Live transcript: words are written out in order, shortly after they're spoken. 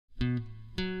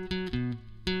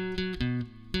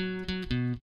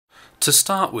To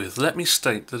start with, let me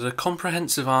state that a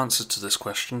comprehensive answer to this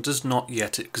question does not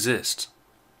yet exist.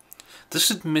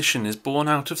 This admission is born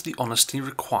out of the honesty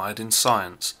required in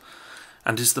science,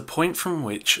 and is the point from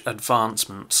which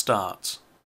advancement starts.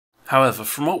 However,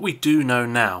 from what we do know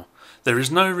now, there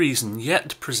is no reason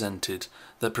yet presented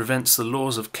that prevents the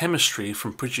laws of chemistry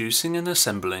from producing and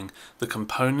assembling the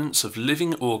components of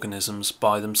living organisms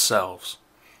by themselves.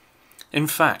 In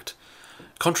fact,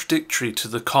 contradictory to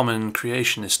the common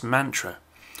creationist mantra,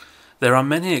 there are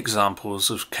many examples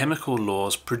of chemical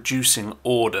laws producing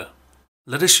order.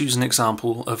 Let us use an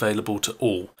example available to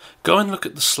all. Go and look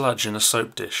at the sludge in a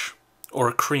soap dish, or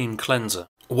a cream cleanser.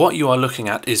 What you are looking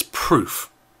at is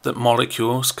proof that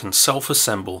molecules can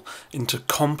self-assemble into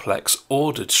complex,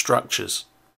 ordered structures.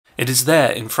 It is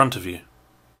there in front of you.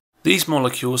 These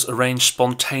molecules arrange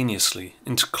spontaneously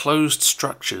into closed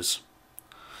structures.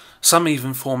 Some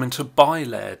even form into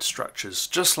bilayered structures,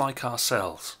 just like our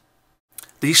cells.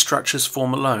 These structures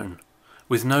form alone,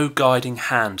 with no guiding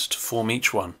hand to form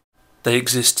each one. They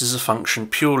exist as a function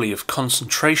purely of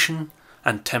concentration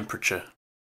and temperature.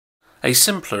 A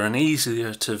simpler and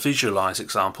easier to visualize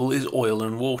example is oil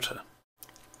and water.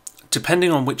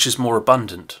 Depending on which is more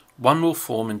abundant, one will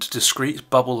form into discrete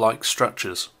bubble-like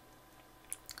structures.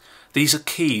 These are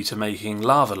key to making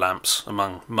lava lamps,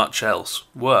 among much else,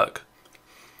 work.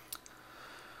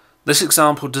 This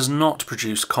example does not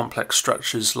produce complex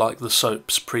structures like the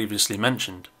soaps previously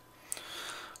mentioned,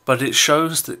 but it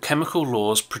shows that chemical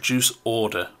laws produce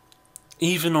order,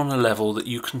 even on a level that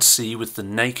you can see with the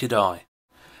naked eye.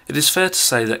 It is fair to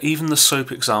say that even the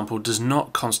soap example does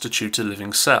not constitute a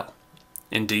living cell.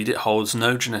 Indeed, it holds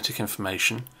no genetic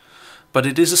information, but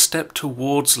it is a step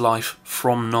towards life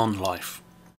from non-life.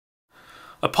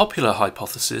 A popular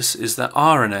hypothesis is that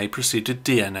RNA preceded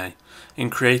DNA in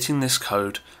creating this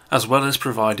code, as well as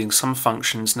providing some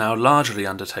functions now largely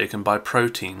undertaken by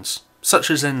proteins, such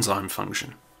as enzyme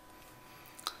function.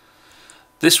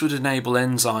 This would enable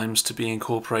enzymes to be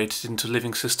incorporated into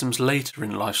living systems later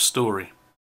in life's story.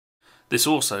 This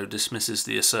also dismisses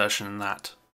the assertion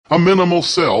that a minimal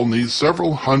cell needs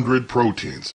several hundred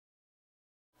proteins.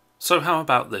 So how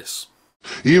about this?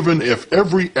 Even if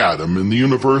every atom in the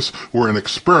universe were an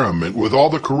experiment with all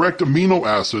the correct amino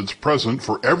acids present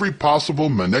for every possible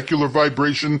molecular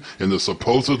vibration in the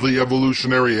supposedly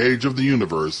evolutionary age of the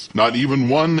universe, not even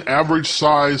one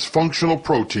average-size functional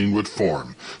protein would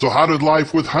form. So how did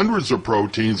life with hundreds of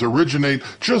proteins originate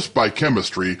just by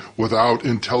chemistry without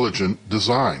intelligent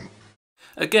design?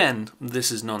 Again,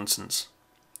 this is nonsense.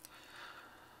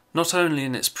 Not only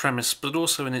in its premise, but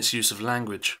also in its use of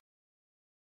language.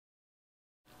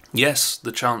 Yes,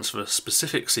 the chance of a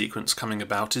specific sequence coming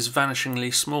about is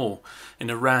vanishingly small in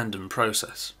a random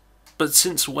process. But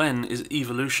since when is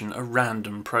evolution a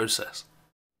random process?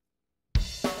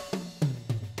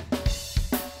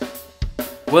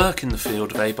 Work in the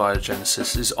field of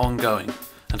abiogenesis is ongoing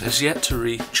and has yet to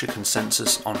reach a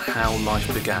consensus on how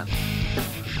life began.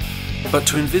 But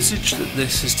to envisage that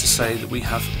this is to say that we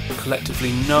have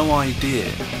collectively no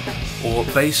idea or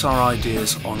base our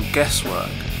ideas on guesswork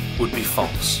would be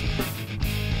false.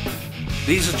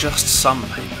 These are just some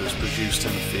papers produced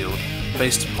in the field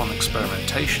based upon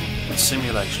experimentation and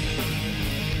simulation.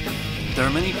 There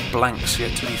are many blanks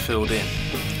yet to be filled in,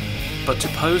 but to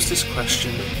pose this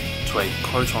question to a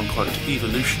quote-unquote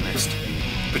evolutionist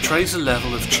betrays a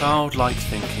level of childlike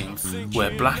thinking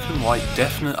where black and white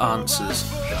definite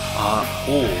answers are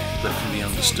all that can be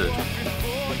understood.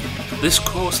 This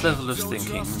coarse level of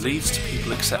thinking leads to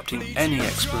people accepting any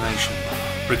explanation,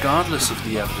 regardless of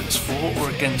the evidence for or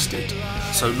against it,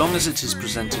 so long as it is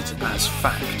presented as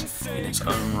fact in its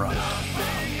own right.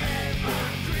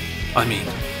 I mean,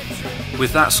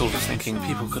 with that sort of thinking,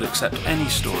 people could accept any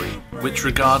story, which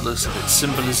regardless of its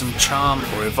symbolism, charm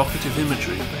or evocative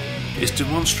imagery, is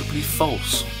demonstrably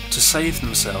false, to save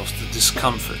themselves the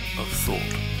discomfort of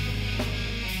thought.